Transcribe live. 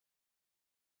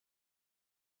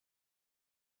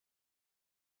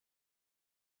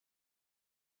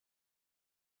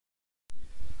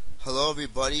Hello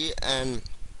everybody and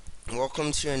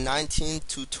welcome to your 19th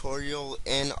tutorial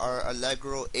in our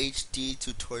Allegro HD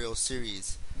tutorial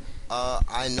series.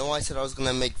 I know I said I was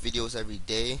gonna make videos every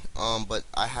day, but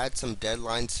I had some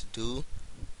deadlines to do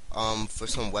for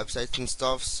some websites and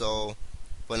stuff,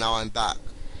 but now I'm back.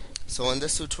 So in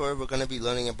this tutorial we're gonna be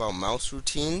learning about mouse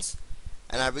routines,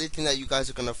 and I really think that you guys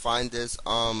are gonna find this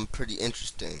pretty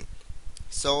interesting.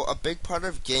 So a big part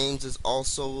of games is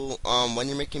also when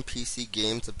you're making PC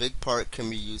games, a big part can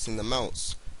be using the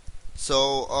mouse.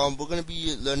 So we're going to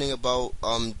be learning about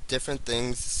different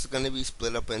things. This is going to be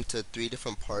split up into 3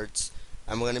 different parts,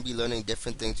 and we're going to be learning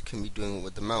different things you can be doing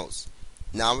with the mouse.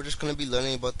 Now we're just going to be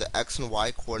learning about the X and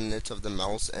Y coordinates of the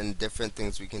mouse and different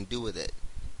things we can do with it.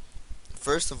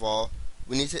 First of all,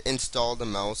 we need to install the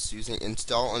mouse using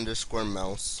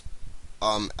install_mouse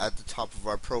at the top of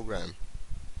our program.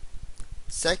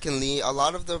 Secondly, a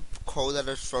lot of the code that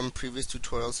is from previous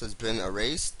tutorials has been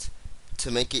erased to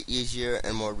make it easier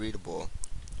and more readable.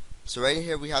 So right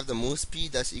here we have the move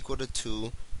speed that's equal to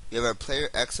 2. We have our player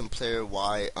X and player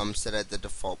Y set at the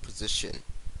default position.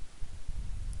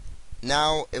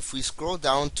 Now if we scroll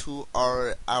down to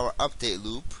our update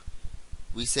loop,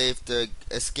 we say if the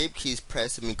escape key is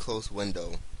pressed and we close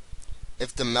window.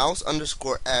 If the mouse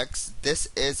 _X, this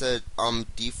is a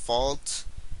default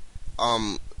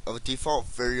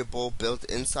variable built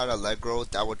inside Allegro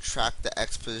that will track the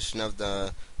X position of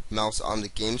the mouse on the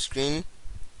game screen,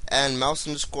 and mouse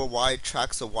 _Y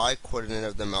tracks the Y coordinate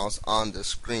of the mouse on the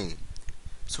screen.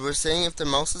 So we're saying if the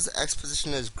mouse's X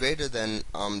position is greater than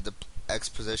the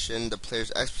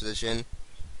player's X position,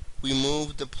 we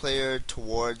move the player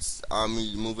towards,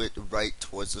 we move it right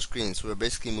towards the screen. So we're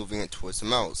basically moving it towards the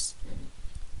mouse.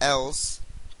 Else,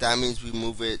 that means we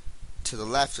move it to the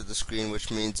left of the screen, which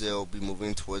means it'll be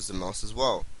moving towards the mouse as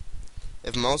well.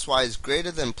 If mouse Y is greater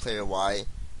than player Y,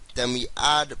 then we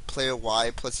add player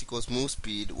Y plus equals move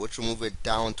speed, which will move it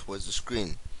down towards the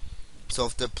screen. So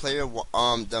if the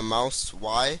the mouse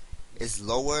Y is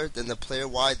lower than the player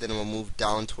Y, then it will move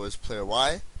down towards player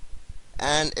Y.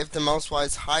 And if the mouse Y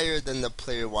is higher than the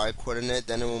player Y coordinate,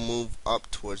 then it will move up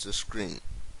towards the screen.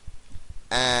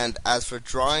 And as for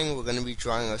drawing, we're going to be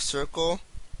drawing a circle.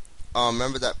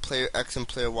 Remember that player X and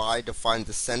player Y define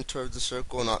the center of the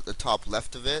circle, not the top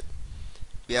left of it.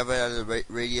 We have it at a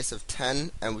radius of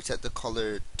 10, and we set the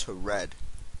color to red.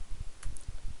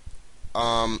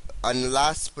 And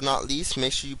last but not least,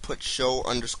 make sure you put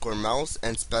show_mouse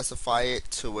and specify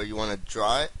it to where you want to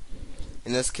draw it.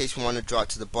 In this case, we want to draw it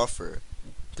to the buffer.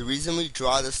 The reason we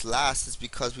draw this last is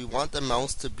because we want the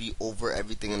mouse to be over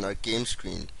everything in our game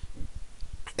screen.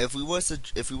 If we were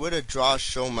to draw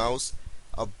show mouse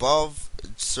above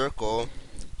circle,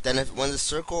 then when the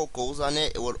circle goes on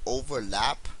it, it would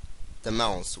overlap the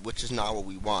mouse, which is not what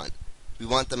we want. We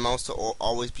want the mouse to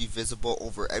always be visible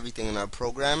over everything in our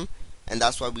program, and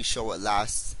that's why we show it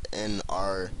last in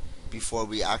before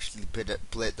we actually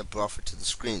blit the buffer to the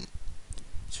screen.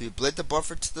 So we blit the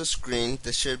buffer to the screen.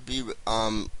 This should be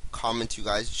common to you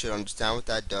guys. You should understand what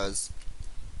that does.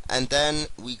 And then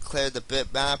we clear the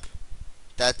bitmap.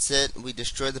 That's it. We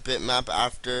destroy the bitmap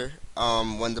after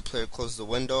when the player closes the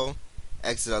window,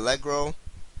 exit Allegro,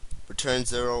 return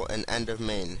 0, and end of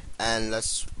main. And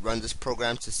let's run this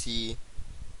program to see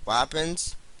what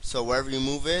happens. So wherever you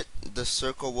move it, the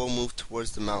circle will move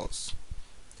towards the mouse.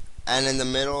 And in the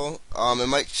middle, it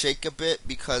might shake a bit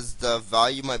because the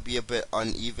value might be a bit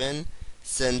uneven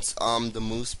since the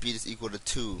move speed is equal to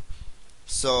 2.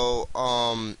 So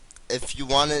if you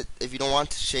don't want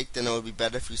to shake, then it would be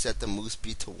better if you set the move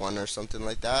speed to 1 or something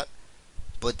like that.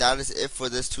 But that is it for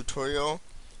this tutorial.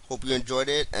 Hope you enjoyed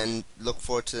it and look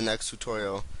forward to the next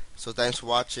tutorial. So thanks for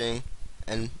watching,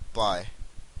 and bye.